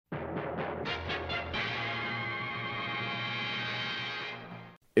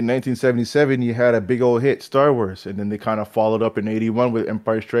in 1977, you had a big old hit, Star Wars, and then they kind of followed up in 81 with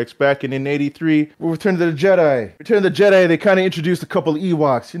Empire Strikes Back, and in 83, with Return of the Jedi. Return of the Jedi, they kind of introduced a couple of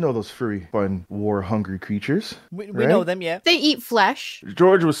Ewoks. You know those furry, fun, war-hungry creatures. We know them, yeah. They eat flesh.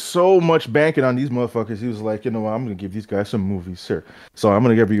 George was so much banking on these motherfuckers. He was like, you know what, I'm going to give these guys some movies, sir. So I'm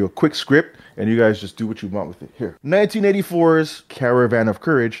going to give you a quick script, and you guys just do what you want with it. Here. 1984's Caravan of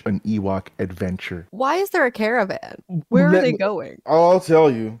Courage, an Ewok adventure. Why is there a caravan? Where are they going? I'll tell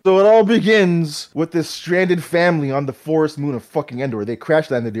you. So it all begins with this stranded family on the forest moon of fucking Endor. They crash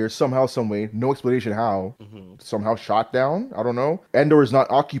landed there somehow, some way. No explanation how. Somehow shot down. I don't know. Endor is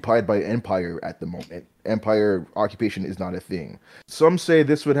not occupied by Empire at the moment. Empire occupation is not a thing. Some say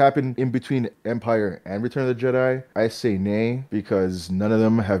this would happen in between Empire and Return of the Jedi. I say nay, because none of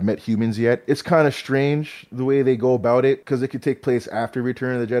them have met humans yet. It's kind of strange the way they go about it, because it could take place after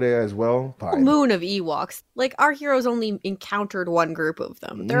Return of the Jedi as well. Fine. Moon of Ewoks. Like, our heroes only encountered one group of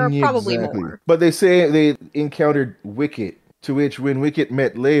them. There are probably more. But they say they encountered Wicket. To which, when Wicket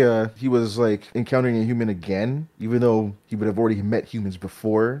met Leia, he was like encountering a human again, even though he would have already met humans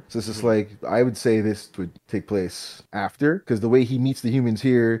before. So it's just like, I would say this would take place after, because the way he meets the humans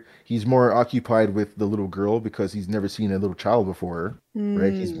here, he's more occupied with the little girl because he's never seen a little child before,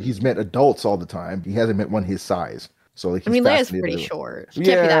 right? He's met adults all the time. He hasn't met one his size. So like, I mean, Leia's pretty short. She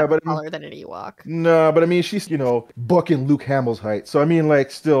can't be that much taller than an Ewok. No, but I mean, she's, bucking Luke Hamill's height. So I mean,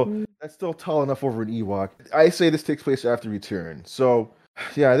 like, still, that's still tall enough over an Ewok. I say this takes place after Return. So,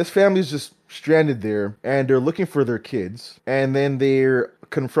 yeah, this family's just stranded there, and they're looking for their kids. And then they're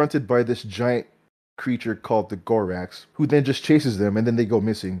confronted by this giant creature called the Gorax, who then just chases them, and then they go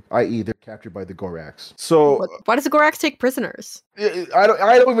missing, i.e. they're captured by the Gorax. So why does the Gorax take prisoners? I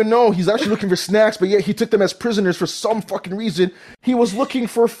don't even know. He's actually looking for snacks, but yet he took them as prisoners for some fucking reason. He was looking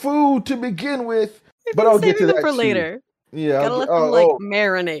for food to begin with. But I'll get to that for later. Yeah, gotta let them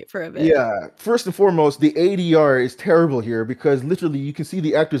marinate for a bit. Yeah, first and foremost, the ADR is terrible here because literally you can see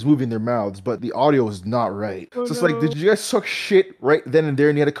the actors moving their mouths, but the audio is not right. So it's like, did you guys suck shit right then and there,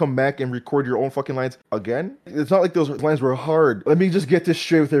 and you had to come back and record your own fucking lines again? It's not like those lines were hard. Let me just get this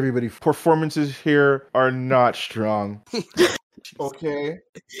straight with everybody. Performances here are not strong. Okay.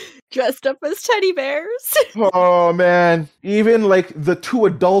 Dressed up as teddy bears. Oh man. Even like the two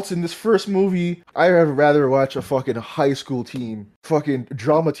adults in this first movie, I'd rather watch a fucking high school team, fucking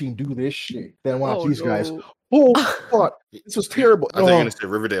drama team do this shit than watch these guys. Oh fuck. This was terrible. I thought you were gonna say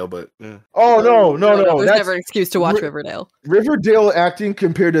Riverdale, but yeah. Oh no. There's never an excuse to watch Riverdale. Riverdale acting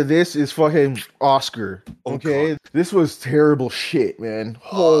compared to this is fucking Oscar. Okay, this was terrible shit, man.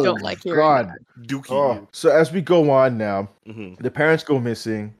 Oh, don't like God. Dookie. So as we go on now, the parents go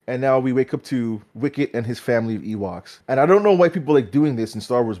missing, and now we wake up to Wicket and his family of Ewoks. And I don't know why people like doing this in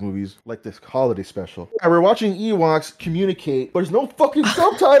Star Wars movies, like this holiday special. Yeah, we're watching Ewoks communicate, but there's no fucking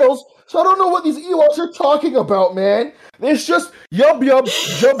subtitles. So I don't know what these Ewoks are talking about, man. It's just yub yub,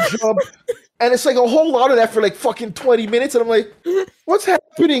 jub jub. And it's like a whole lot of that for like fucking 20 minutes. And I'm like, what's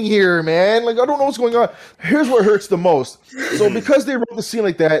happening here, man? Like, I don't know what's going on. Here's what hurts the most. So because they wrote the scene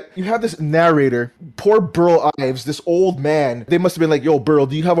like that, you have this narrator, poor Burl Ives, this old man. They must have been like, yo, Burl,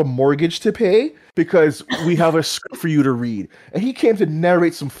 do you have a mortgage to pay? Because we have a script for you to read. And he came to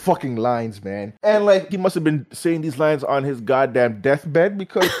narrate some fucking lines, man. And like, he must have been saying these lines on his goddamn deathbed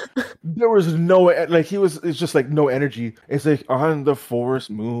because there was it's just like no energy. It's like, on the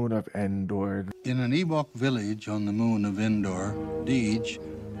forest moon of Endor. In an Ewok village on the moon of Endor, Deej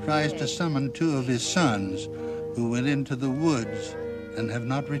tries to summon two of his sons who went into the woods and have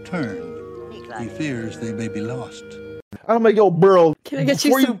not returned. He fears they may be lost. I'm like, yo, Burl, can I get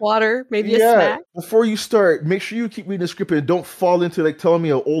you some water? Maybe a snack? Before you start, make sure you keep reading the script and don't fall into like telling me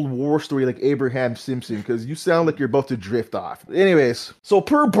an old war story like Abraham Simpson, because you sound like you're about to drift off. Anyways, so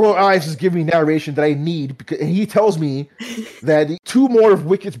per Burl Ives is giving me narration that I need, and he tells me that two more of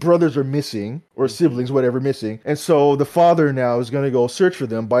Wicket's brothers are missing, or siblings, whatever, missing. And so the father now is going to go search for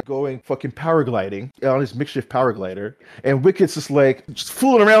them by going fucking paragliding on his makeshift paraglider. And Wicket's just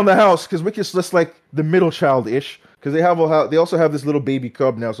fooling around the house, because Wicket's just like the middle child-ish. Because they also have this little baby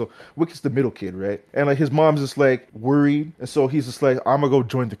cub now, so Wicket's the middle kid, right? And like his mom's just like worried, and so he's just like, I'm gonna go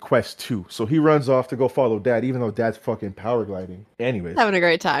join the quest too. So he runs off to go follow dad, even though dad's fucking paragliding. Anyways, having a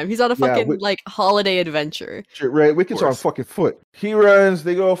great time. He's on a fucking holiday adventure. Shit, right? Wicket's on fucking foot. He runs.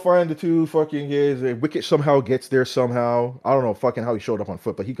 They go find the two fucking kids. Wicket somehow gets there somehow. I don't know fucking how he showed up on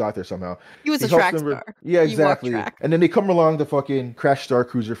foot, but he got there somehow. He was a track star. Yeah, exactly. And then they come along the fucking crash star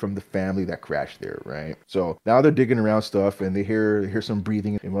cruiser from the family that crashed there, right? So now they're digging digging around stuff, and they hear some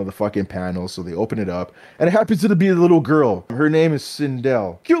breathing in one of the fucking panels. So they open it up, and it happens to be a little girl. Her name is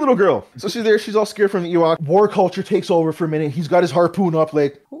Sindel. Cute little girl. So she's there. She's all scared from the Ewok. War culture takes over for a minute. He's got his harpoon up,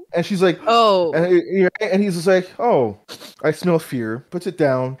 like, and she's like, oh, and he's just like, oh, I smell fear. Puts it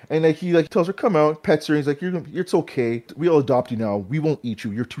down, and like he like tells her, come out, pets her. And he's like, it's okay. We'll adopt you now. We won't eat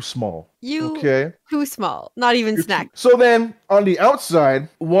you. You're too small. Okay? Too small. Not even snack. So then on the outside,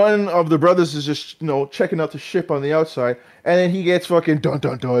 one of the brothers is just, checking out the ship on the outside, and then he gets fucking dun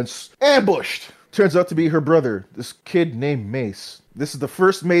ambushed. Turns out to be her brother, this kid named Mace. This is the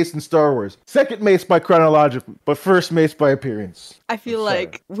first Mace in Star Wars. Second Mace by chronological, but first Mace by appearance. I feel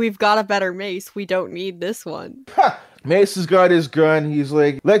like we've got a better Mace. We don't need this one. Ha! Mace has got his gun. He's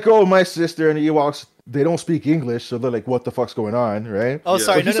like, let go of my sister. And the Ewoks, they don't speak English, so they're like, what the fuck's going on, right? Oh,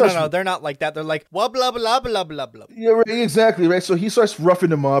 sorry. No. They're not like that. They're like, blah, blah, blah, blah, blah, blah. Yeah, right, exactly, right? So he starts roughing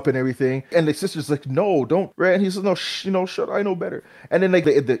them up and everything. And the sister's like, no, don't, right? And he's like, no, shut, I know better. And then like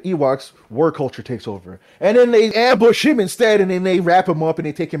the Ewoks, war culture takes over. And then they ambush him instead, and then they wrap him up and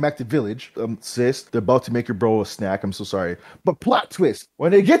they take him back to village. Sis, they're about to make your bro a snack. I'm so sorry. But plot twist,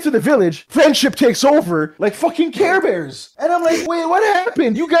 when they get to the village, friendship takes over like fucking Care Bears. And I'm like, wait, what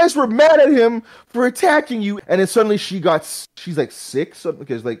happened? You guys were mad at him for attacking you, and then suddenly she's like sick,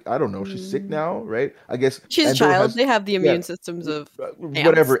 because like I don't know, she's sick now, right? I guess she's a child. They have the immune systems of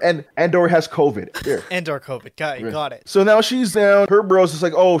whatever, and Andor has COVID. There. Andor COVID, got it. So now she's down. Her bro's just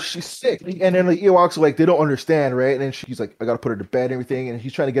like, oh, she's sick, and then the Ewoks are like, they don't understand, right? And then she's like, I gotta put her to bed and everything, and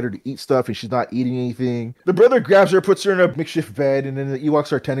he's trying to get her to eat stuff, and she's not eating anything. The brother grabs her, puts her in a makeshift bed, and then the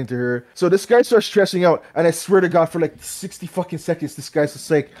Ewoks are tending to her. So this guy starts stressing out, and I swear to God, for like 60 fucking seconds, this guy's just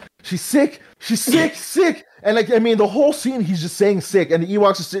like, she's sick. And like, I mean, the whole scene, he's just saying sick. And the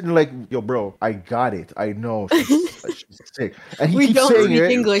Ewoks are sitting like, yo, bro, I got it. I know she's sick. And he keeps saying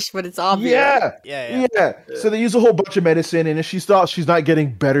speak English, but it's obvious. Yeah. So they use a whole bunch of medicine, and then she thought she's not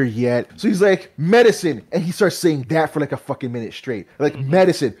getting better yet. So he's like, medicine. And he starts saying that for like a fucking minute straight. Like,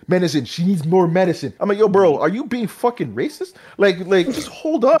 medicine. She needs more medicine. I'm like, yo, bro, are you being fucking racist? Like, just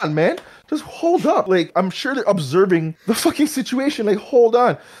hold on, man. Just hold up. Like, I'm sure they're observing the fucking situation. Like, hold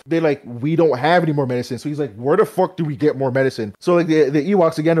on. They're like, we don't have any more medicine. So he's like, where the fuck do we get more medicine? So like the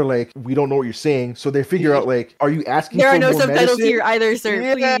Ewoks again are like, we don't know what you're saying. So they figure out like, are you asking for more medicine? There are no subtitles here either,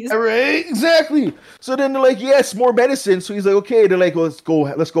 sir. Please. Right? Exactly. So then they're like, yes, more medicine. So he's like, okay. They're like, let's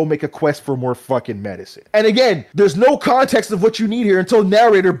go make a quest for more fucking medicine. And again, there's no context of what you need here until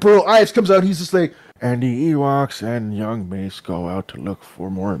narrator Burl Ives comes out. He's just like, and the Ewoks and young Mace go out to look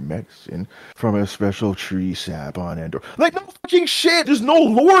for more medicine from a special tree sap on Endor. Like, no fucking shit. There's no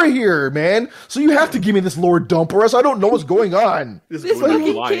lore here, man. So you have to give me this lore dump, or else I don't know what's going on. This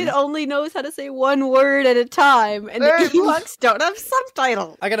fucking kid only knows how to say one word at a time, and the Ewoks don't have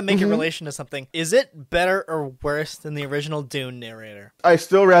subtitles. I gotta make a relation to something. Is it better or worse than the original Dune narrator? I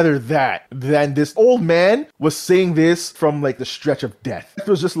still rather that than this old man was saying this from like the stretch of death. It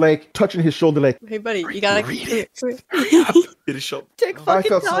was just like touching his shoulder, like, hey, buddy, you gotta read it. It is short. I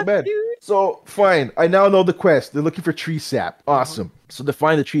felt so bad. Dude. So fine, I now know the quest. They're looking for tree sap. Awesome. So they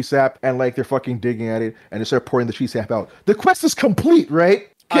find the tree sap, and like they're fucking digging at it, and they start pouring the tree sap out. The quest is complete, right?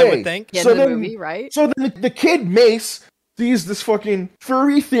 I would think. Yeah, so the movie, right? So then the kid Mace sees this fucking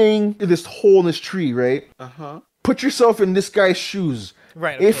furry thing in this hole in this tree, right? Put yourself in this guy's shoes.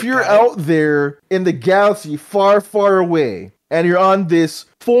 Right. Okay, if you're out there in the galaxy far, far away, and you're on this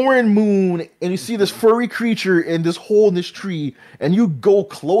foreign moon, and you see this furry creature in this hole in this tree, and you go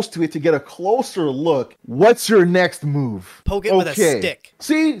close to it to get a closer look, what's your next move? Poke it with a stick.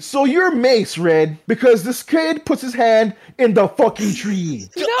 See, so you're Mace, Red, because this kid puts his hand in the fucking tree.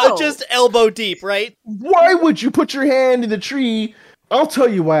 No. Just elbow deep, right? Why would you put your hand in the tree? I'll tell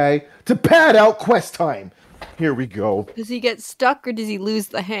you why. To pad out quest time. Here we go. Does he get stuck or does he lose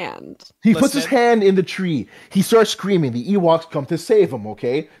the hand? He puts his hand in the tree. He starts screaming. The Ewoks come to save him,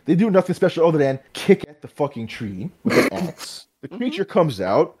 okay? They do nothing special other than kick at the fucking tree with an axe. The creature comes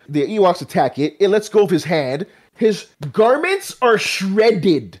out. The Ewoks attack it. It lets go of his hand. His garments are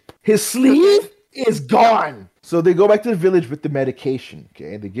shredded. His sleeve is gone. So they go back to the village with the medication,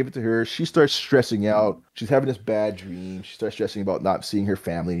 okay? They give it to her. She starts stressing out. She's having this bad dream. She starts stressing about not seeing her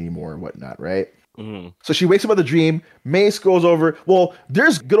family anymore and whatnot, right? So she wakes up out of the dream. Mace goes over. Well,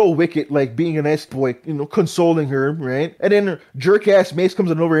 there's good old Wicket, like being a nice boy, consoling her, right? And then jerk ass Mace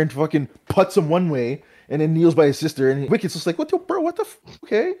comes on over and fucking puts him one way, and then kneels by his sister. And Wicket's just like, what the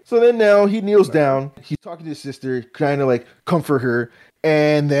okay? So then now he kneels down. He's talking to his sister, trying to like comfort her.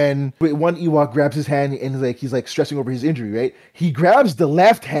 And then one Ewok grabs his hand, and he's like stressing over his injury, right? He grabs the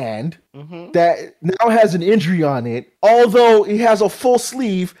left hand that now has an injury on it, although it has a full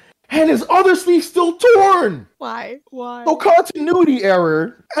sleeve. And his other sleeve's still torn. Why? Why? No continuity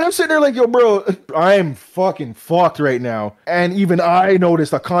error. And I'm sitting there like, yo, bro, I'm fucking fucked right now. And even I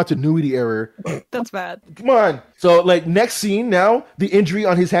noticed a continuity error. That's bad. Come on. So, like, next scene now, the injury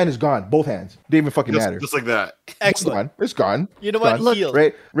on his hand is gone. Both hands. Didn't even fucking matter. Just like that. Excellent. It's gone. You know It's what? gone. Healed.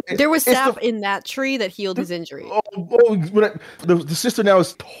 Right? There was It's sap in that tree that healed his injury. The sister now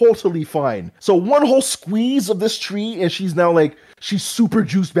is totally fine. So one whole squeeze of this tree, and she's now like, she's super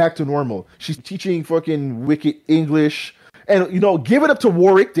juiced back to normal. She's teaching fucking Wicket English. And, you know, give it up to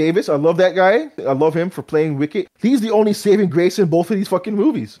Warwick Davis. I love that guy. I love him for playing Wicket. He's the only saving grace in both of these fucking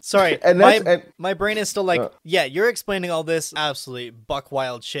movies. Sorry, And my brain is still like, yeah, you're explaining all this absolutely buck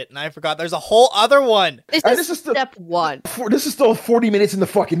wild shit, and I forgot there's a whole other one. This is step one. This is still 40 minutes in the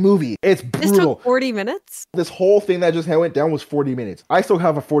fucking movie. It's This brutal. took 40 minutes? This whole thing that just went down was 40 minutes. I still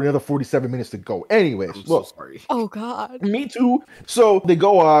have another 47 minutes to go. Anyways, I'm look. so sorry. Oh, God. Me too. So they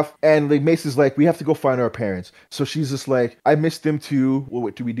go off, and like Mace is like, we have to go find our parents. So she's just like, I miss them too. Well,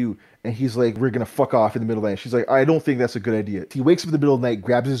 what do we do? And he's like, we're gonna fuck off in the middle of the night. She's like, I don't think that's a good idea. He wakes up in the middle of the night,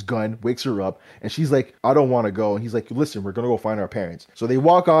 grabs his gun, wakes her up, and she's like, I don't want to go. And he's like, listen, we're gonna go find our parents. So they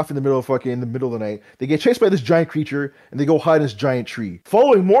walk off in the middle of the night. They get chased by this giant creature, and they go hide in this giant tree.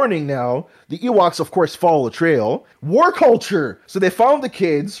 Following morning now, the Ewoks, of course, follow the trail. War culture. So they found the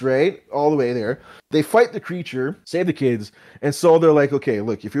kids, right? All the way there. They fight the creature, save the kids, and so they're like, okay,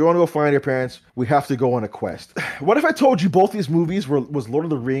 look, if you want to go find your parents, we have to go on a quest. What if I told you both these movies was Lord of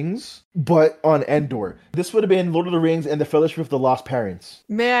the Rings, but on Endor? This would have been Lord of the Rings and the Fellowship of the Lost Parents.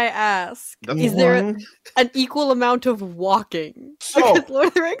 May I ask, That's is there an equal amount of walking? So- Because Lord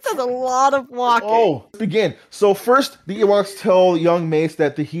of the Rings has a lot of walking. Oh, let's begin. So first, the Ewoks tell young Mace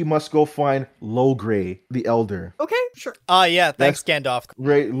that he must go find Logray, the Elder. Okay, sure. Yeah, thanks, Gandalf.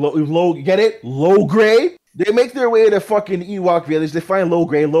 Right, get it? Logray? They make their way to fucking Ewok village. They find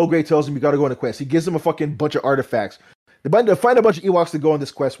Logray. Logray tells them you gotta go on a quest. He gives them a fucking bunch of artifacts. They find a bunch of Ewoks to go on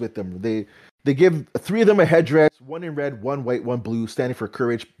this quest with them. They give 3 of them a headdress, 1 in red, 1 white, 1 blue, standing for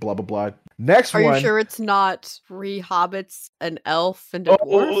courage, blah, blah, blah. Next Are one. you sure it's not 3 hobbits, an elf, and a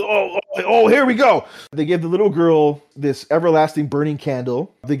dwarf? Here we go. They gave the little girl this everlasting burning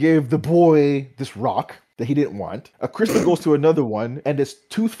candle. They gave the boy this rock that he didn't want. A crystal goes to another one, and this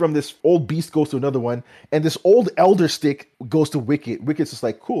tooth from this old beast goes to another one, and this old elder stick goes to Wicket. Wicket's just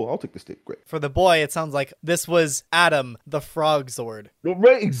like, cool, I'll take the stick. Great. For the boy, it sounds like this was Adam, the Frog Zord.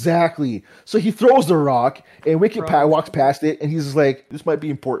 Right, exactly. So he throws the rock, and Wicket walks past it, and he's just like, this might be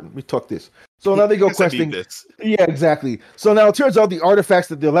important. We took this. So now they go questing. Yeah, exactly. So now it turns out the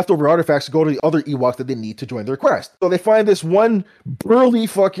leftover artifacts go to the other Ewoks that they need to join their quest. So they find this one burly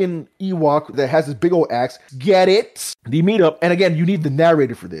fucking Ewok that has this big old axe. Get it? They meet up, and again, you need the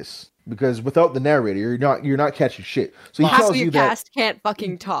narrator for this. Because without the narrator, you're not catching shit. So he tells you that cast can't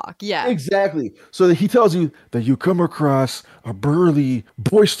fucking talk. Yeah, exactly. So he tells you that you come across a burly,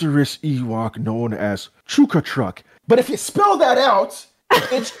 boisterous Ewok known as Chukatruck. But if you spell that out,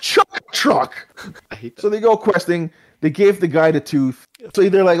 it's Chuck Truck. I hate that. So they go questing. They gave the guy the tooth. So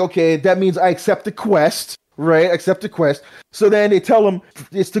they're like, okay, that means I accept the quest, right? Accept the quest. So then they tell him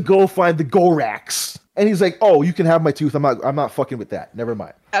it's to go find the Gorax. And he's like, oh, you can have my tooth. I'm not fucking with that. Never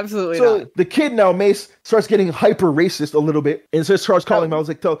mind. absolutely So not. the kid now, Mace, starts getting hyper racist a little bit, and so starts calling him. I was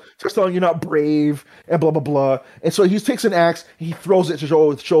like, starts telling you're not brave and blah blah blah. And so he takes an axe, he throws it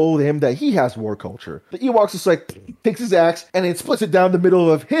to show him that he has war culture. The Ewoks just like takes his axe and then splits it down the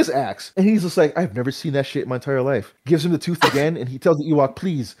middle of his axe, and he's just like, I've never seen that shit in my entire life. Gives him the tooth again, and he tells the Ewok,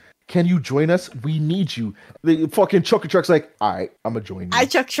 please. Can you join us? We need you. The fucking Chuck's like, all right, I'm gonna join you. I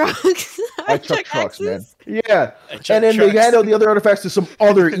chuck trucks. I chuck trucks, man. axes. Yeah. chuck And then trucks. they hand out the other artifacts to some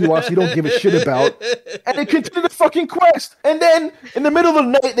other Ewoks you don't give a shit about. And they continue the fucking quest. And then in the middle of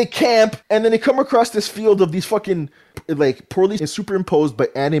the night, they camp. And then they come across this field of these fucking, like, poorly superimposed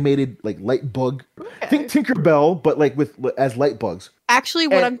but animated, like, light bug. Okay. Think Tinkerbell, but, like, as light bugs. Actually,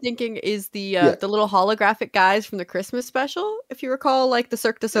 what And- I'm thinking is the Yeah. the little holographic guys from the Christmas special, if you recall, like the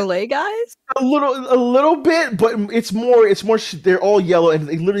Cirque du Soleil guys. A little bit, but it's more. They're all yellow and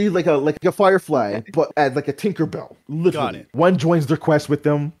they literally like a firefly, but as like a Tinkerbell. Literally, Got it. one joins their quest with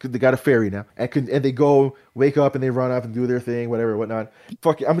them because they got a fairy now, and they go wake up and they run up and do their thing, whatever, whatnot.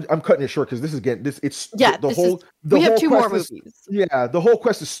 Fuck it, I'm cutting it short because this is getting this. It's Yeah, the this whole. is- The we have whole 2 more quest movies. Yeah, the whole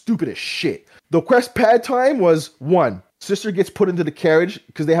quest is stupid as shit. The quest pad time was 1. Sister gets put into the carriage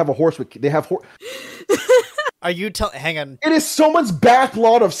because they have a horse. Are you hang on. It is someone's back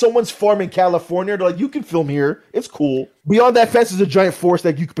lot of someone's farm in California. They're like, you can film here. It's cool. Beyond that fence is a giant forest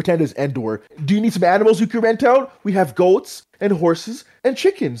that you can pretend is Endor. Do you need some animals you can rent out? We have goats and horses and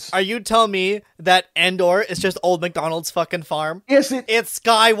chickens. Are you telling me that Endor is just old McDonald's fucking farm? Yes, it's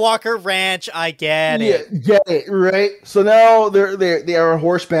Skywalker Ranch. I get it. Yeah, get it, right? So now they are on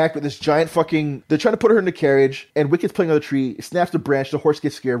horseback with this giant fucking. They're trying to put her in the carriage, and Wicket's playing on the tree. Snaps the branch. The horse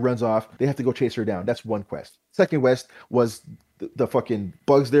gets scared, runs off. They have to go chase her down. That's one quest. Second quest was the fucking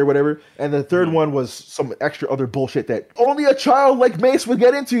bugs there, whatever. And the third one was some extra other bullshit that only a child like Mace would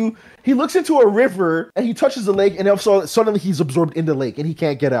get into. He looks into a river and he touches the lake, and also suddenly he's absorbed in the lake and he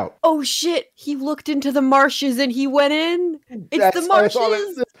can't get out. Oh shit! He looked into the marshes and he went in. It's the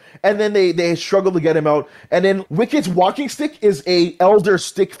marshes. And then they struggle to get him out. And then Wicket's walking stick is a elder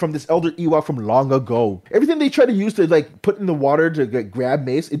stick from this elder Ewok from long ago. Everything they try to use to like put in the water to grab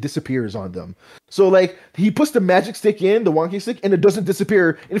Mace, it disappears on them. So like he puts the magic stick in, the wonky stick, and it doesn't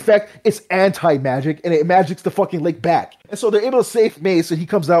disappear. In fact, it's anti-magic and it magics the fucking lake back. And so they're able to save Mace, and he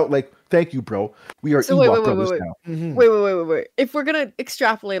comes out like, "Thank you, bro. We are Ewok brothers now." Mm-hmm. Wait. If we're gonna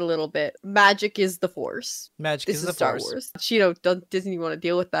extrapolate a little bit, magic is the Force. Magic is the Star Force. Wars. Cheeto doesn't even want to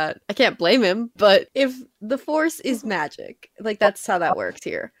deal with that. I can't blame him, but if the Force is magic, like that's how that works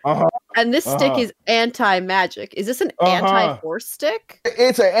here. And this stick is anti-magic. Is this an anti-Force stick?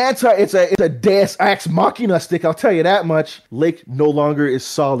 It's a Deus Ex Machina stick. I'll tell you that much. Lake no longer is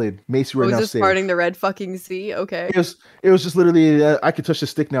solid. Mace, you are now just safe. parting the red fucking sea. Okay. It was just literally I can touch the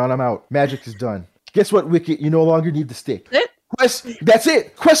stick now and I'm out. Magic is done. Guess what, Wicket? You no longer need the stick. That's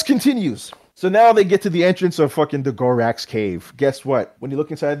it. Quest continues. So now they get to the entrance of fucking the Gorax cave. Guess what? When you look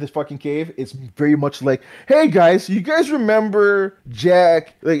inside this fucking cave, it's very much like, hey guys, you guys remember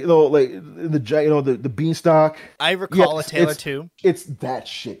Jack, the beanstalk? I recall a tale or two. It's that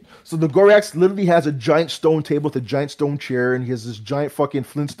shit. So the Gorax literally has a giant stone table with a giant stone chair, and he has this giant fucking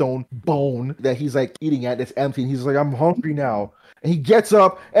Flintstone bone that he's like eating at. It's empty, and he's like, I'm hungry now. And he gets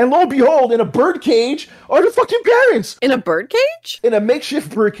up, and lo and behold, in a bird cage are the fucking parents. In a bird cage? In a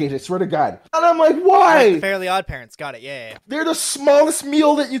makeshift bird cage, I swear to God. And I'm like, why? Fairly Odd Parents, got it, yeah. They're the smallest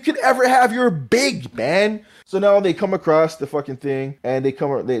meal that you could ever have. You're big, man. So now they come across the fucking thing, and they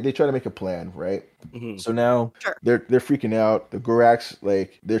try to make a plan, right? Mm-hmm. So now they're freaking out. The Gorax,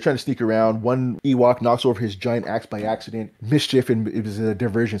 like, they're trying to sneak around. One Ewok knocks over his giant axe by accident. Mischief, and it was a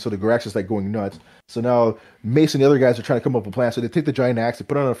diversion, so the Gorax is like going nuts. So now Mace and the other guys are trying to come up with a plan. So they take the giant axe, they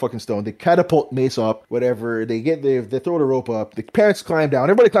put it on a fucking stone, they catapult Mace up, whatever. They throw the rope up. The parents climb down.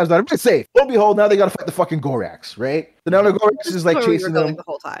 Everybody climbs down. Everybody's safe. Lo and behold, now they gotta fight the fucking Gorax, right? So now the Gorax is like chasing them the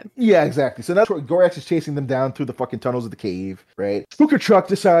whole time. Yeah, exactly. So now Gorax is chasing them down through the fucking tunnels of the cave, right? Spooker Truck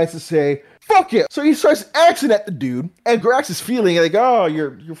decides to say, fuck it. So he starts axing at the dude, and Gorax is feeling like, oh,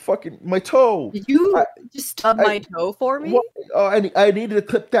 you're fucking my toe. Did you just stub my toe for me? I needed to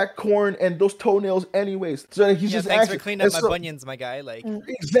clip that corn and those toenails anyways. So he's just thanks for cleaning up my bunions, my guy. Like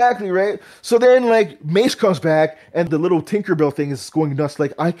exactly, right? So then like Mace comes back, and the little Tinkerbell thing is going nuts,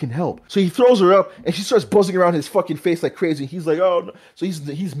 like, I can help. So he throws her up, and she starts buzzing around his fucking face like crazy. He's like, oh no. So he's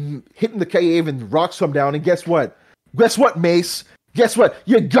hitting the cave, and rocks come down, and guess what? Mace? Guess what?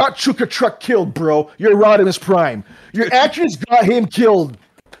 You got Chuka Truck killed, bro. You're Rodimus Prime. Your actions got him killed.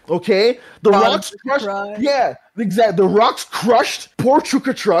 Okay? The rocks crushed. Yeah, exactly. The rocks crushed poor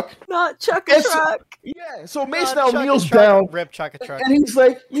Chuka Truck. Not Chuka Truck. Yeah, so Mace now kneels down. Rip Chuka Truck. And he's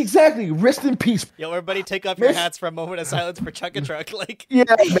like, exactly, rest in peace. Yo, everybody take off your hats for a moment of silence for Chuka Truck. Like, yeah,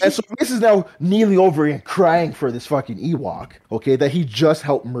 man. So Mace is now kneeling over and crying for this fucking Ewok, okay, that he just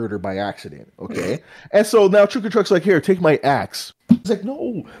helped murder by accident, okay? And so now Chuka Truck's like, here, take my axe. He's like,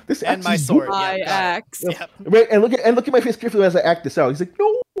 no, this axe and my is sword. My axe. Yep. Right, and look at my face carefully as I act this out. He's like,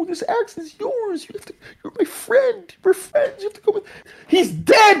 no, this axe is yours. You're my friend. We're friends. You have to go with. He's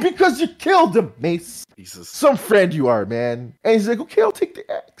dead because you killed him, Mace. Jesus. Some friend you are, man. And he's like, okay, I'll take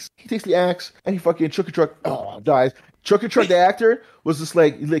the axe. He takes the axe, and he fucking Chuka Truck dies. Chuka Truck, the actor, was just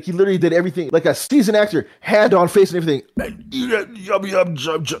like he literally did everything like a seasoned actor, hand on face and everything.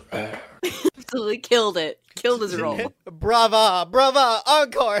 Absolutely killed it. Killed his role. Brava,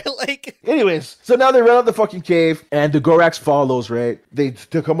 encore. Like, anyways, so now they run out the fucking cave, and the Gorax follows, right? They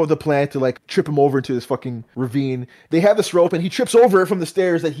come up with a plan to like trip him over into this fucking ravine. They have this rope, and he trips over it from the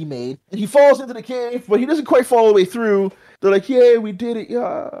stairs that he made, and he falls into the cave, but he doesn't quite fall all the way through. They're like, yeah, we did it,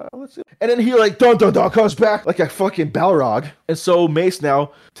 yeah, let's see. And then he like dun comes back like a fucking Balrog, and so Mace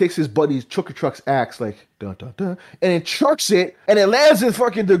now takes his buddy's Chuka Truck's axe, like dun, and then chucks it, and it lands in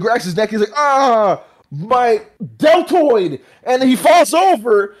fucking the Gorax's neck. He's like, my deltoid, and then he falls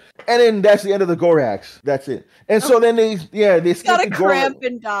over, and then that's the end of the Gorax. That's it. And so then they got a cramp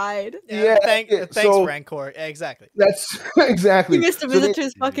and died. Yeah, thanks, Rancor. Yeah, exactly. That's exactly. He missed a visit to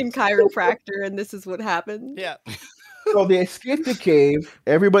his fucking chiropractor, and this is what happened. Yeah. So they escape the cave.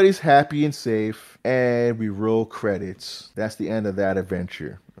 Everybody's happy and safe, and we roll credits. That's the end of that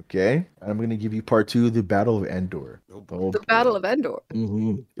adventure. Okay, I'm gonna give you part 2, the Battle of Endor. The Battle of Endor.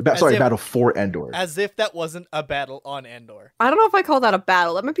 Battle for Endor. As if that wasn't a battle on Endor. I don't know if I call that a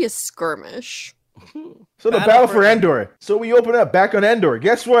battle. That might be a skirmish. So the Battle for Endor. So we open up back on Endor.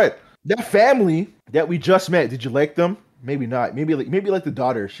 Guess what? That family that we just met. Did you like them? Maybe not. Maybe like the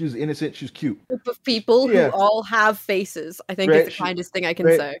daughter. She was innocent. She was cute. Group of people who all have faces. I think it's the kindest thing I can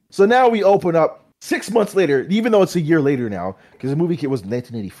say. So now we open up 6 months later, even though it's a year later now, because the movie was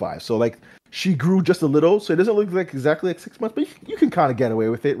 1985. So like she grew just a little, so it doesn't look like exactly like 6 months, but you can kind of get away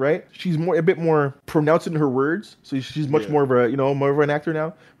with it, right? She's a bit more pronounced in her words, so she's much more of a more of an actor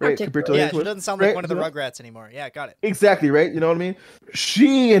now, right? Compared to she doesn't sound like one of the Rugrats anymore. Yeah, got it. Exactly, right? You know what I mean?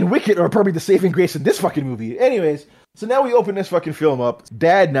 She and Wicket are probably the saving grace in this fucking movie. Anyways. So now we open this fucking film up.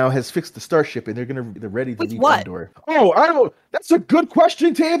 Dad now has fixed the starship, and they're ready to leave Endor. Oh, I don't. That's a good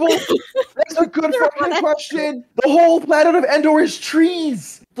question, Table. That's a good fucking question. The whole planet of Endor is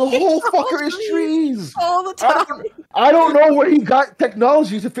trees. The whole fucker is trees all the time. I don't know where he got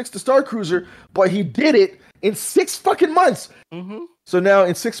technology to fix the Star Cruiser, but he did it in 6 fucking months. Mm-hmm. So now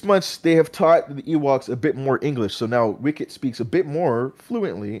in 6 months, they have taught the Ewoks a bit more English. So now Wicket speaks a bit more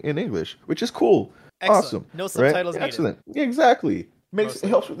fluently in English, which is cool. Excellent. Awesome. No subtitles needed. Excellent. Yeah, exactly. It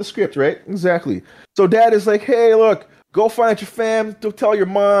helps with the script, right? Exactly. So Dad is like, hey, look, go find your fam, go tell your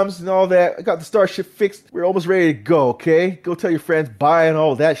moms and all that. I got the starship fixed. We're almost ready to go, okay? Go tell your friends bye and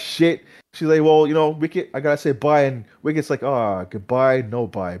all that shit. She's like, well, Wicket, I gotta say bye. And Wicket's like, goodbye, no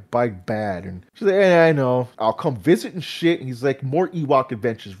bye. Bye bad. And she's like, yeah, I know. I'll come visit and shit. And he's like, more Ewok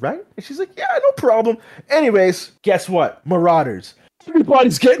adventures, right? And she's like, yeah, no problem. Anyways, guess what? Marauders.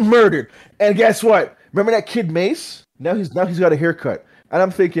 Everybody's getting murdered. And guess what? Remember that kid Mace? Now he's got a haircut. And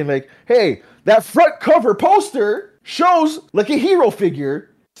I'm thinking like, hey, that front cover poster shows like a hero figure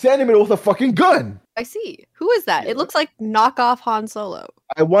standing in with a fucking gun. I see. Who is that? It looks like knockoff Han Solo.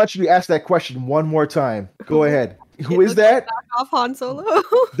 I want you to ask that question one more time. Go ahead. Who is that? Knockoff Han Solo.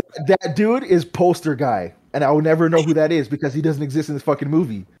 That dude is poster guy. And I will never know who that is because he doesn't exist in this fucking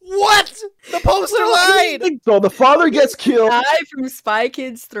movie. What? The poster lied! So the father gets killed. Guy from Spy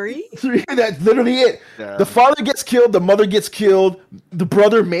Kids 3? That's literally it. Yeah. The father gets killed, the mother gets killed, the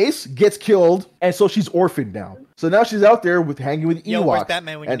brother Mace gets killed, and so she's orphaned now. So now she's out there hanging with Ewoks. Yo, where's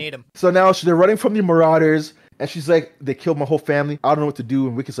Batman when you need him? So now they're running from the Marauders, and she's like, they killed my whole family. I don't know what to do.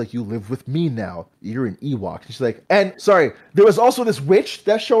 And Wicked's like, you live with me now. You're an Ewok. And she's like, and sorry, there was also this witch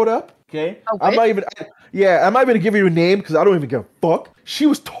that showed up. Okay, I'm not even gonna give you a name because I don't even give a fuck. She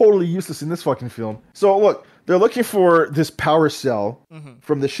was totally useless in this fucking film. So look, they're looking for this power cell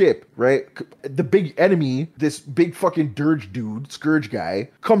from the ship, right? The big enemy, this big fucking dirge dude, Scourge guy,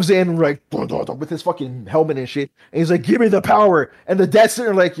 comes in like with his fucking helmet and shit, and he's like, "Give me the power." And the dad's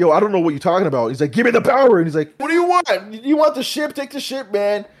sitting there like, "Yo, I don't know what you're talking about." He's like, "Give me the power," and he's like, "What do you want? You want the ship? Take the ship,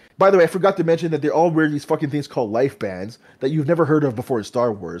 man." By the way, I forgot to mention that they all wear these fucking things called life bands that you've never heard of before in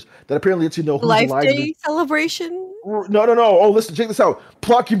Star Wars. That apparently lets you know who's Life alive. Day celebration? No. Oh, listen, check this out.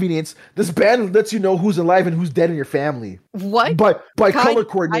 Plot convenience. This band lets you know who's alive and who's dead in your family. What? By color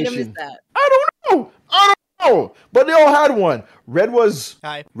coordination. Item is that? I don't know. But they all had one. Red was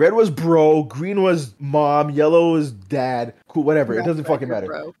bro, green was mom, yellow was dad. Cool, whatever. It doesn't fucking matter.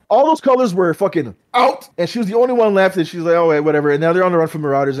 Bro. All those colors were fucking out, and she was the only one left, and she's like, oh, wait, whatever. And now they're on the run from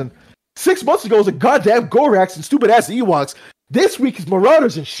Marauders, and 6 months ago it was a goddamn Gorax and stupid ass Ewoks. This week is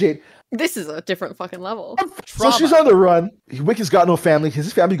Marauders and shit. This is a different fucking level. So she's on the run. Wicked's got no family.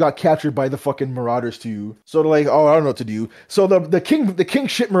 His family got captured by the fucking Marauders too. So they're like, oh, I don't know what to do. So the king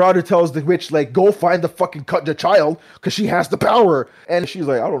shit Marauder tells the witch, like, go find the fucking the child because she has the power. And she's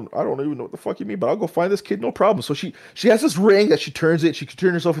like, I don't even know what the fuck you mean, but I'll go find this kid, no problem. So she has this ring that she turns it. She can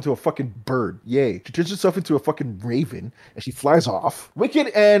turn herself into a fucking bird. Yay! She turns herself into a fucking raven and she flies off. Wicked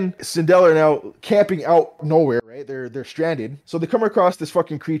and Sindel are now camping out nowhere. Right? They're stranded. So they come across this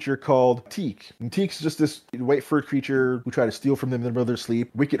fucking creature called Teak. And Teak's just this white fur creature who tried to steal from them in the middle of their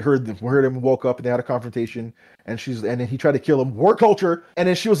sleep. Wicket heard him, woke up, and they had a confrontation. And then he tried to kill him. War culture. And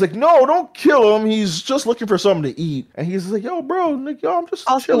then she was like, "No, don't kill him. He's just looking for something to eat." And he's like, "Yo, bro, I'm just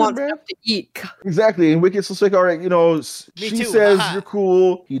chilling, man." To eat. Exactly. And Wicket's just like, "All right, she too. says you're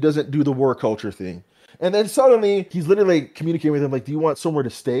cool." He doesn't do the war culture thing. And then suddenly, he's literally communicating with him, like, do you want somewhere to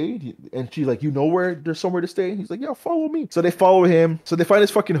stay? And she's like, you know where there's somewhere to stay? And he's like, yeah, follow me. So they follow him. So they find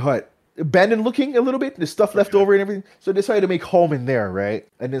his fucking hut. Abandoned looking a little bit. There's stuff left over and everything. So they decided to make home in there, right?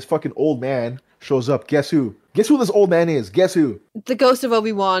 And this fucking old man shows up. Guess who? Guess who this old man is? Guess who? The Ghost of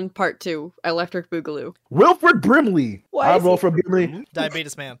Obi-Wan Part 2, Electric Boogaloo. Wilford Brimley. Why is Wilford Brimley.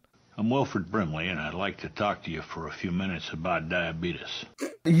 Diabetes man. I'm Wilford Brimley, and I'd like to talk to you for a few minutes about diabetes.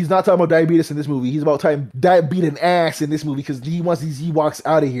 He's not talking about diabetes in this movie. He's about talking diabetes ass in this movie because he wants these Ewoks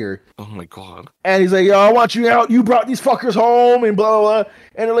out of here. Oh my god. And he's like, yo, I want you out. You brought these fuckers home and blah, blah, blah.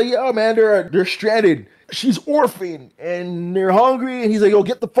 And they're like, yo, man, they're stranded. She's orphaned and they're hungry. And he's like, yo,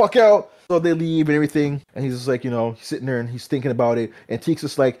 get the fuck out. So they leave and everything. And he's just like, he's sitting there and he's thinking about it. And Teek's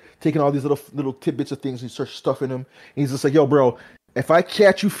just like taking all these little tidbits of things. He starts stuffing them. And he's just like, yo, bro, if I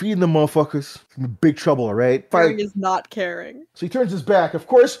catch you feeding them motherfuckers, I'm in big trouble, all right? Caring is not caring. So he turns his back. Of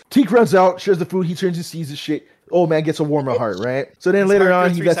course, Teek runs out, shares the food. He turns and sees his shit. Old man gets a warmer heart, right? So then later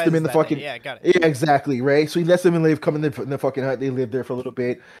on, he lets them in the fucking... Yeah, got it. Yeah, exactly, right? So he lets them come in the fucking hut. They live there for a little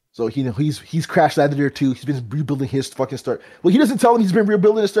bit. So he's crashed landed there too. He's been rebuilding his fucking start. Well, he doesn't tell them he's been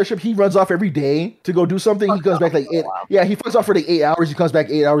rebuilding his starship. He runs off every day to go do something. He comes back like 8. Yeah, he fucks off for like 8 hours. He comes back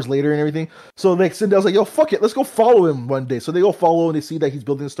 8 hours later and everything. So like Sindel's like, yo, fuck it, let's go follow him one day. So they go follow and they see that he's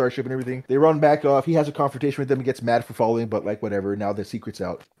building a starship and everything. They run back off. He has a confrontation with them and gets mad for following, but like whatever. Now the secret's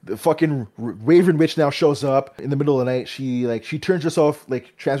out. The fucking Raven Witch now shows up in the middle of the night. She turns herself,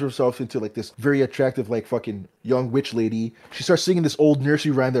 like transfers herself into like this very attractive like fucking young witch lady. She starts singing this old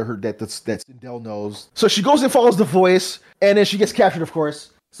nursery rhyme that Sindel knows. So she goes and follows the voice, and then she gets captured, of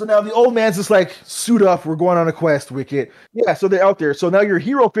course. So now the old man's just like, suit up, we're going on a quest, Wicket. Yeah, so they're out there. So now your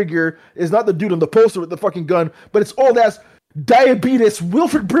hero figure is not the dude on the poster with the fucking gun, but it's old ass diabetes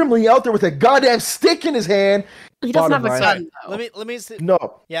Wilford Brimley out there with a goddamn stick in his hand. He doesn't have a gun, though. Let me see.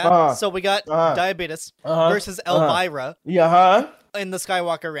 No. Yeah, so we got diabetes versus Elvira in the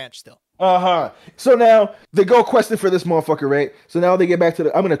Skywalker Ranch still. So now they go questing for this motherfucker, right? So now they get back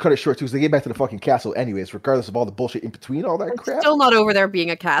to I'm gonna cut it short too, so they get back to the fucking castle anyways, regardless of all the bullshit in between, all that crap. Still not over there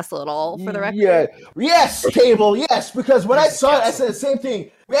being a castle at all, for the record. Yeah. Yes, Table, yes, because when I saw it, I said the same thing.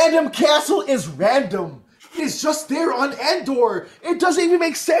 Random castle is random. It's just there on Endor. It doesn't even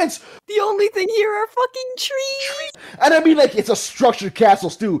make sense. The only thing here are fucking trees. And I mean, like, it's a structured castle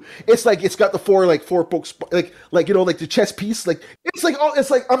too. It's like it's got the four books, like the chess piece. Like it's like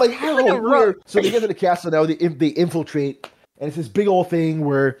I'm like hello. So they get to the castle now. They infiltrate, and it's this big old thing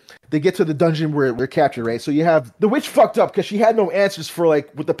where they get to the dungeon where they're captured. Right. So you have the witch fucked up because she had no answers for like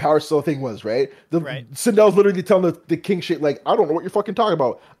what the power cell thing was. Right. Sindel's literally telling the king shit like, I don't know what you're fucking talking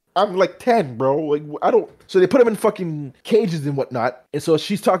about. I'm like 10, bro. Like I don't. So they put him in fucking cages and whatnot. And so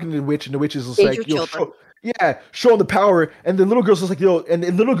she's talking to the witch, and the witch is just like, yo, showing the power. And the little girl's just like, yo, and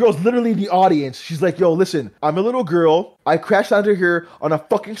the little girl's literally in the audience. She's like, yo, listen, I'm a little girl. I crashed under here on a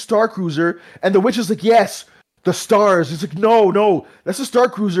fucking Star Cruiser. And the witch is like, yes, the stars. It's like, no, that's a Star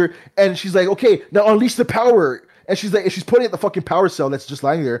Cruiser. And she's like, okay, now unleash the power. And she's like, she's pointing at the fucking power cell that's just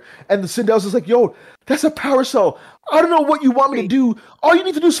lying there. And the Sindel's is like, yo, that's a power cell. I don't know what you want me to do. All you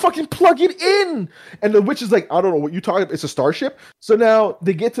need to do is fucking plug it in. And the witch is like, I don't know what you're talking about. It's a starship. So now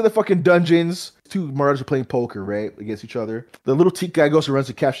they get to the fucking dungeons. Two Marauders are playing poker, right, against each other. The little Teek guy goes and runs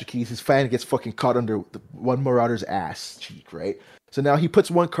to capture keys. His fan gets fucking caught under one Marauder's ass cheek, right? So now he puts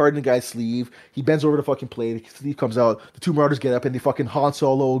one card in the guy's sleeve. He bends over to fucking play. The sleeve comes out. The two Marauders get up and they fucking Han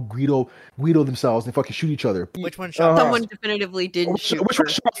Solo, Guido themselves. And they fucking shoot each other. Which one shot? Someone definitively didn't shoot. Which one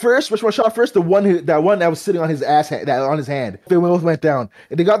shot first? Which one shot first? The one that was sitting on his ass, on his hand. They both went down.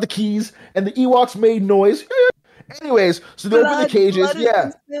 And they got the keys. And the Ewoks made noise. Anyways, so they open the cages.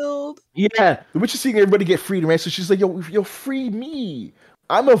 Yeah. The witch is seeing everybody get freed, right? So she's like, yo, free me.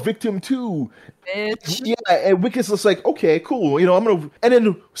 I'm a victim too. Bitch. Yeah, and Wicked's just like, okay, cool. I'm gonna. And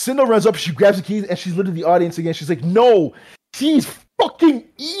then Sindel runs up, she grabs the keys, and she's literally the audience again. She's like, no, she's fucking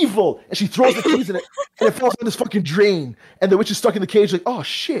evil. And she throws the keys in it, and it falls in this fucking drain. And the witch is stuck in the cage, like, oh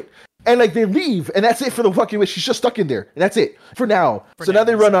shit. And like they leave, and that's it for the fucking witch. She's just stuck in there, and that's it for now. So now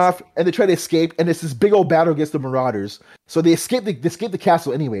they run off, and they try to escape, and it's this big old battle against the Marauders. So they escape the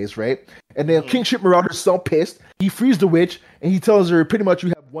castle anyways, right? And the Kingship Marauders so pissed. He frees the witch, and he tells her pretty much you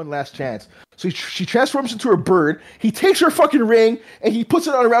have one last chance. So she transforms into a bird. He takes her fucking ring, and he puts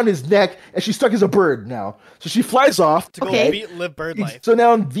it on around his neck, and she's stuck as a bird now. So she flies off. To go live bird life. So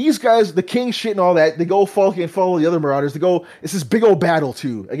now these guys, the king shit and all that, they go follow the other Marauders. It's this big old battle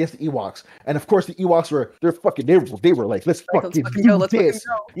too against the Ewoks. And of course the Ewoks they were like, let's fucking do this.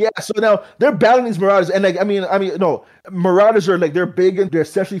 Yeah, so now they're battling these Marauders, and like I mean, no, Marauders are like, they're big and they're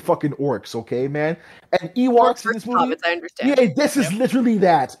essentially fucking orcs, okay, man? And Ewoks in this movie, I understand. Yeah, this is literally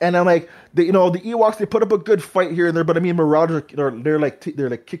that. And I'm like, the Ewoks, they put up a good fight here and there, but I mean, Marauders they're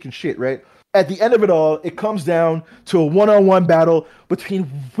like kicking shit, right? At the end of it all, it comes down to a one-on-one battle between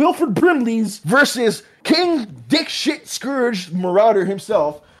Wilford Brimley's versus King Dick Shit Scourge Marauder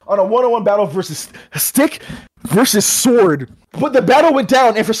himself on a one-on-one battle versus stick versus sword. But the battle went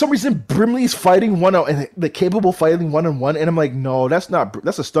down, and for some reason, Brimley's fighting one out, and the capable fighting one-on-one. And I'm like, no, that's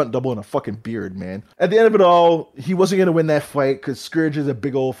a stunt double and a fucking beard, man. At the end of it all, he wasn't gonna win that fight because Scourge is a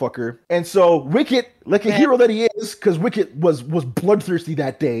big old fucker. And so Wicket, like a hero that he is, because Wicket was bloodthirsty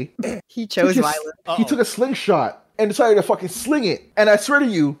that day. He chose violence. He took a slingshot and decided to fucking sling it. And I swear to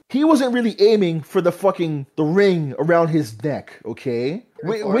you, he wasn't really aiming for the ring around his neck, okay?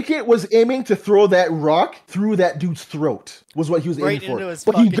 Wicket was aiming to throw that rock through that dude's throat, was what he was aiming for. Right into his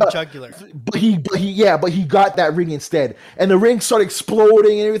fucking jugular. But he got that ring instead. And the ring started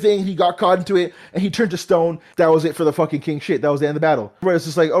exploding and everything. He got caught into it, and he turned to stone. That was it for the fucking king shit. That was the end of the battle. Where it's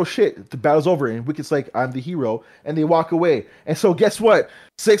just like, oh shit, the battle's over. And Wicket's like, I'm the hero. And they walk away. And so guess what?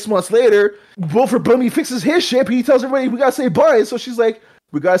 6 months later, Wilford Brimley fixes his ship. He tells everybody, we gotta say bye. And so she's like,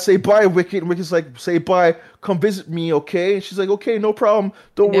 we gotta say bye, Wicket. And Wicket's like, say bye. Come visit me, okay? And she's like, okay, no problem.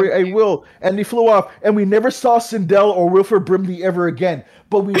 Don't worry, I will. And they flew off. And we never saw Sindel or Wilford Brimley ever again.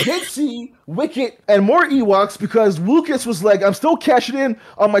 But we did see Wicket and more Ewoks because Lucas was like, I'm still cashing in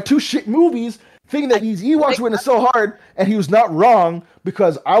on my 2 shit movies, thinking that these Ewoks were in so hard. And he was not wrong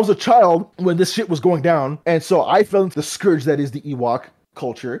because I was a child when this shit was going down. And so I fell into the scourge that is the Ewok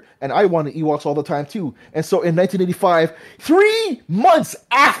culture, and I wanted Ewoks all the time too. And so in 1985, 3 months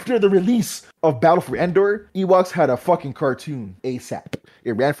after the release of Battle for Endor, Ewoks had a fucking cartoon ASAP.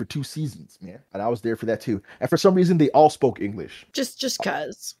 It ran for 2 seasons, man, and I was there for that too. And for some reason, they all spoke English. Just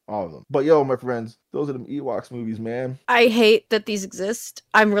cause. All of them. But yo, my friends, those are them Ewoks movies, man. I hate that these exist.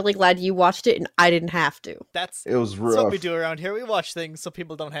 I'm really glad you watched it and I didn't have to. It was rough. That's what we do around here. We watch things so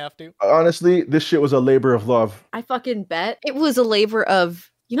people don't have to. Honestly, this shit was a labor of love. I fucking bet it was a labor of,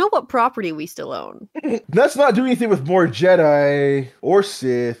 you know what property we still own? Let's not do anything with more Jedi or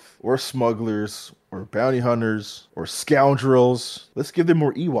Sith or smugglers or bounty hunters or scoundrels. Let's give them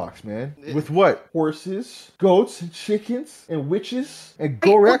more Ewoks, man. With what? Horses, goats, and chickens, and witches, and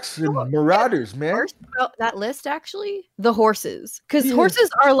Goreks, and marauders, man. First about that list, actually, the horses. Because horses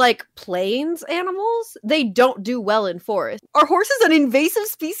are like plains animals. They don't do well in forests. Are horses an invasive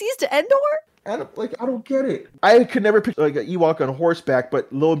species to Endor? I don't get it. I could never picture like an Ewok on horseback,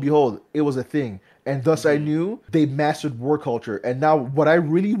 but lo and behold, it was a thing. And thus I knew they mastered war culture. And now what I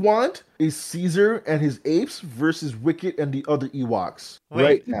really want is Caesar and his apes versus Wicket and the other Ewoks. Wait,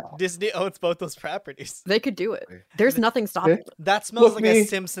 right now. Disney owns both those properties. They could do it. There's nothing stopping them. That smells like a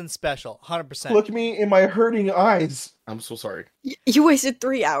Simpsons special, 100%. Look me in my hurting eyes. I'm so sorry. You wasted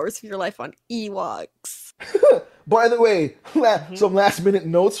 3 hours of your life on Ewoks. By the way, some last minute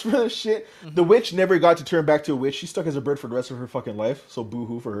notes for this shit. The witch never got to turn back to a witch. She's stuck as a bird for the rest of her fucking life. So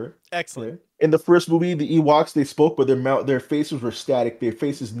boo-hoo for her. Excellent. In the first movie, the Ewoks, they spoke, but their faces were static. Their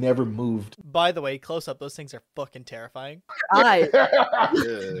faces never moved. By the way, close up, those things are fucking terrifying.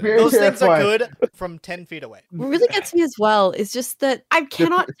 Those things are good from 10 feet away. What really gets me as well is just that I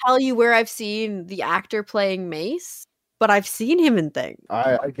cannot tell you where I've seen the actor playing Mace, but I've seen him in things.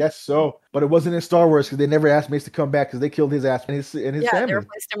 I guess so. But it wasn't in Star Wars because they never asked Mace to come back because they killed his ass and his family. They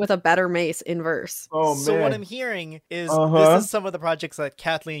replaced him with a better Mace in verse. Oh, man. So what I'm hearing is this is some of the projects that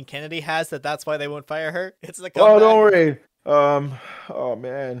Kathleen Kennedy has, that's why they won't fire her. It's the comeback. Oh, don't worry. Oh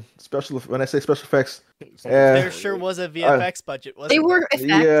man, when I say special effects, there sure was a VFX budget, wasn't they were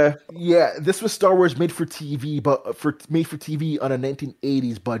effects. Yeah. This was Star Wars made for TV, but made for TV on a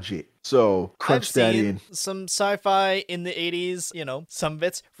 1980s budget. So crunch that in. Some sci-fi in the 80s, some of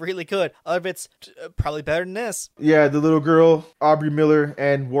it's really good, other of it's probably better than this. Yeah, the little girl Aubrey Miller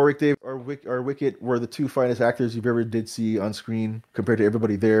and Warwick Davis or Wicket were the 2 finest actors you've ever did see on screen compared to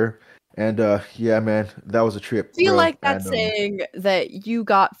everybody there. And yeah, man, that was a trip. I feel like that's saying that you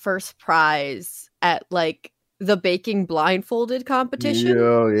got first prize at like the baking blindfolded competition.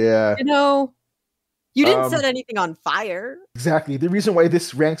 Yeah. You didn't set anything on fire. Exactly. The reason why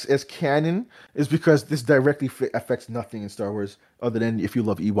this ranks as canon is because this directly affects nothing in Star Wars other than if you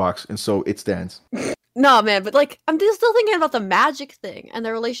love Ewoks, and so it stands. No, man, but like I'm still thinking about the magic thing and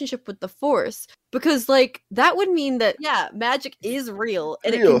the relationship with the Force, because like that would mean that magic is real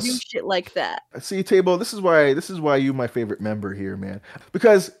and it can do shit like that. See, Table, this is why you're my favorite member here, man.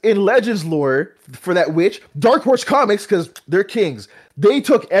 Because in Legends lore for that witch, Dark Horse Comics, because they're kings, they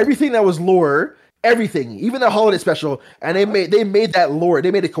took everything that was lore. Everything, even the holiday special, and they made that lore. They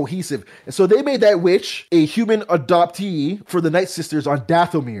made it cohesive, and so they made that witch a human adoptee for the Night Sisters on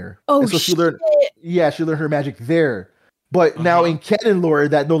Dathomir. Oh, and so she learned her magic there. But now in canon lore,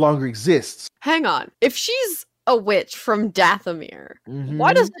 that no longer exists. Hang on, if she's a witch from Dathomir,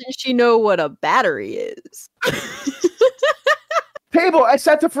 why doesn't she know what a battery is? table. I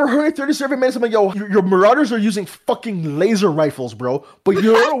sat there for 137 minutes. I'm like, yo, your marauders are using fucking laser rifles, bro. But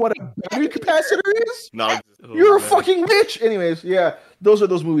you know what a battery capacitor is? No, You're a fucking bitch. Anyways, yeah, those are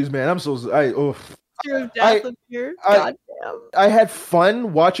those movies, man. I'm so I had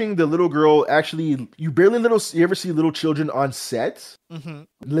fun watching the little girl actually. You ever see little children on set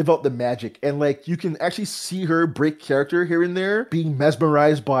live out the magic, and like you can actually see her break character here and there, being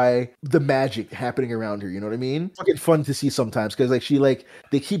mesmerized by the magic happening around her. You know what I mean? It's fucking fun to see sometimes because like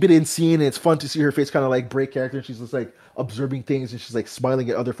they keep it in scene, and it's fun to see her face kind of like break character. And she's just like observing things, and she's like smiling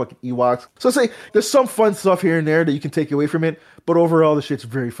at other fucking Ewoks. So it's like there's some fun stuff here and there that you can take away from it, but overall the shit's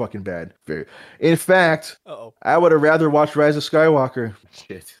very fucking bad. In fact, I would have rather watched Rise of Skywalker.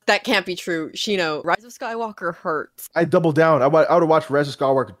 Shit. That can't be true. Shino, Rise of Skywalker hurts. I doubled down. I would have watched Rise of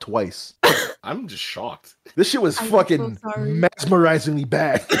Skywalker twice. I'm just shocked. This shit was fucking mesmerizingly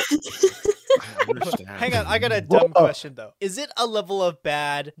bad. Hang on, I got a dumb question though. Is it a level of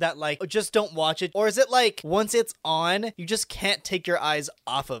bad that like just don't watch it, or is it like once it's on, you just can't take your eyes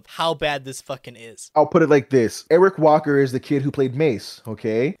off of how bad this fucking is? I'll put it like this: Eric Walker is the kid who played Mace.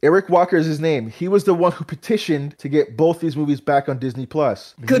 Okay, Eric Walker is his name. He was the one who petitioned to get both these movies back on Disney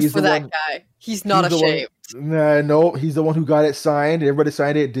Plus. Good for that guy. He's not ashamed. No, he's the one who got it signed. Everybody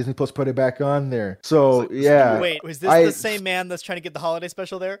signed it. Disney Plus put it back on there. So yeah. Wait, was this the same man that's trying to get the holiday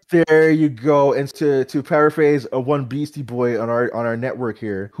special there? There you go. And to paraphrase a one Beastie Boy on our network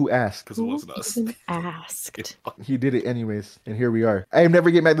here, who asked? Because it wasn't us. Asked. He did it anyways, and here we are. I am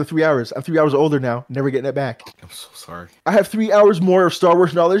never getting back the 3 hours. I'm 3 hours older now. Never getting it back. I'm so sorry. I have 3 hours more of Star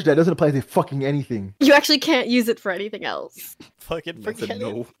Wars knowledge that doesn't apply to fucking anything. You actually can't use it for anything else. Fucking forget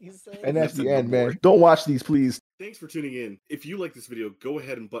it. And that's the end, man. Don't watch these, please. Thanks for tuning in. If you like this video, go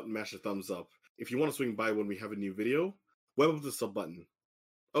ahead and button mash a thumbs up. If you want to swing by when we have a new video, web up the sub button.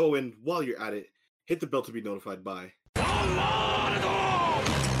 Oh, and while you're at it, hit the bell to be notified by.